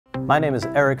My name is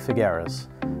Eric Figueres,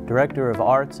 Director of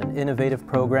Arts and Innovative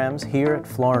Programs here at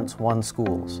Florence One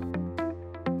Schools.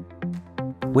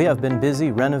 We have been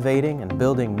busy renovating and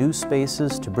building new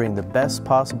spaces to bring the best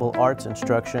possible arts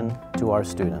instruction to our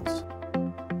students.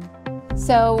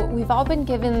 So we've all been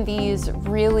given these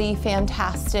really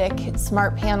fantastic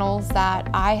smart panels that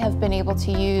I have been able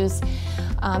to use.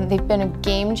 They've been a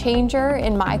game changer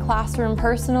in my classroom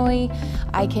personally.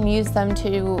 I can use them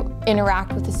to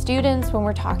interact with the students when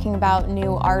we're talking about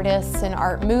new artists and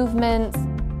art movements.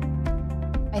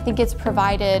 I think it's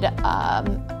provided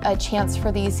a chance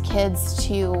for these kids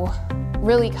to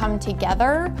really come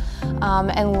together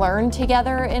and learn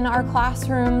together in our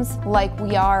classrooms like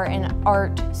we are an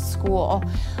art school,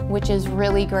 which is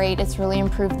really great. It's really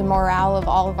improved the morale of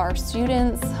all of our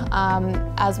students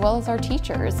as well as our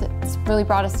teachers. It's really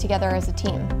brought us together as a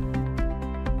team.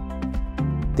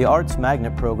 The Arts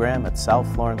Magnet program at South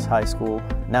Florence High School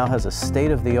now has a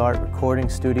state-of-the-art recording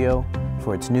studio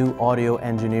for its new audio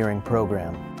engineering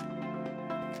program.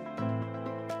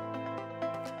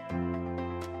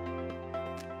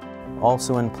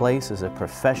 Also in place is a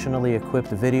professionally equipped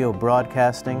video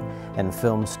broadcasting and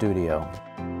film studio.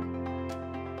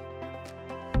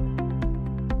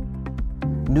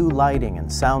 New lighting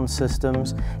and sound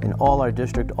systems in all our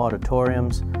district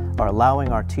auditoriums are allowing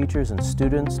our teachers and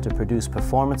students to produce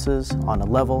performances on a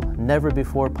level never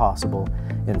before possible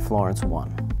in Florence One.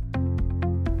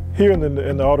 Here in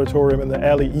the auditorium, in the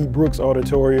Allie E. Brooks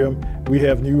Auditorium, we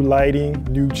have new lighting,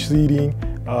 new seating,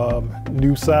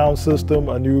 new sound system,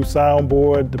 a new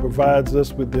soundboard that provides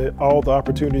us with all the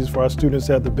opportunities for our students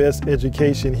to have the best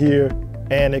education here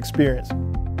and experience.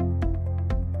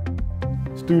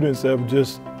 Students have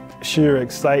just sheer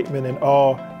excitement and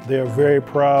awe. They're very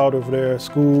proud of their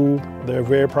school, they're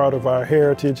very proud of our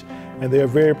heritage, and they're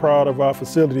very proud of our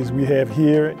facilities we have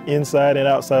here, inside and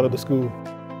outside of the school.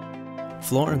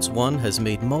 Florence One has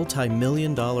made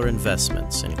multi-million-dollar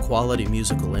investments in quality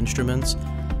musical instruments,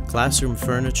 classroom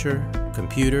furniture,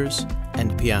 computers,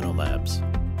 and piano labs.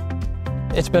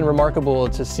 It's been remarkable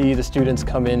to see the students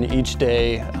come in each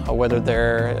day, whether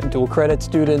they're dual credit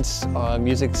students,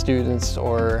 music students,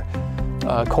 or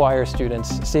choir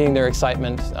students. Seeing their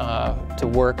excitement to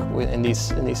work in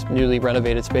these newly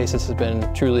renovated spaces has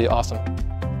been truly awesome.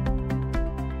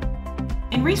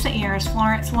 In recent years,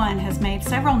 Florence One has made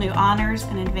several new honors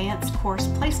and advanced course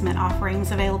placement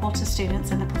offerings available to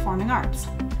students in the performing arts.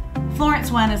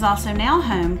 Florence One is also now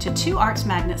home to 2 Arts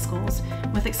Magnet schools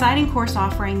with exciting course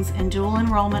offerings and dual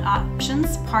enrollment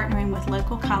options, partnering with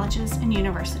local colleges and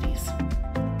universities.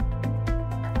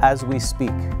 As we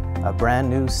speak, a brand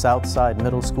new Southside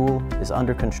Middle School is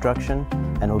under construction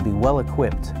and will be well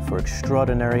equipped for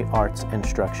extraordinary arts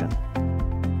instruction.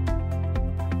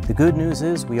 The good news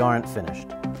is we aren't finished.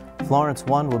 Florence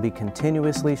One will be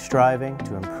continuously striving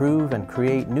to improve and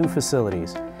create new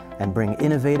facilities and bring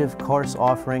innovative course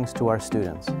offerings to our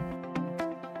students.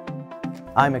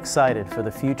 I'm excited for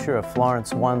the future of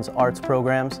Florence One's arts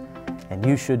programs, and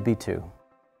you should be too.